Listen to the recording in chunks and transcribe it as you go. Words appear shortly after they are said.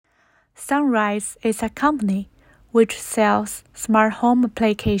Sunrise is a company which sells smart home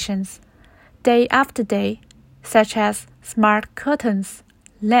applications day after day, such as smart curtains,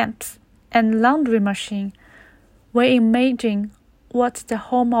 lamps, and laundry machine. We imagine what the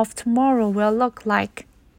home of tomorrow will look like.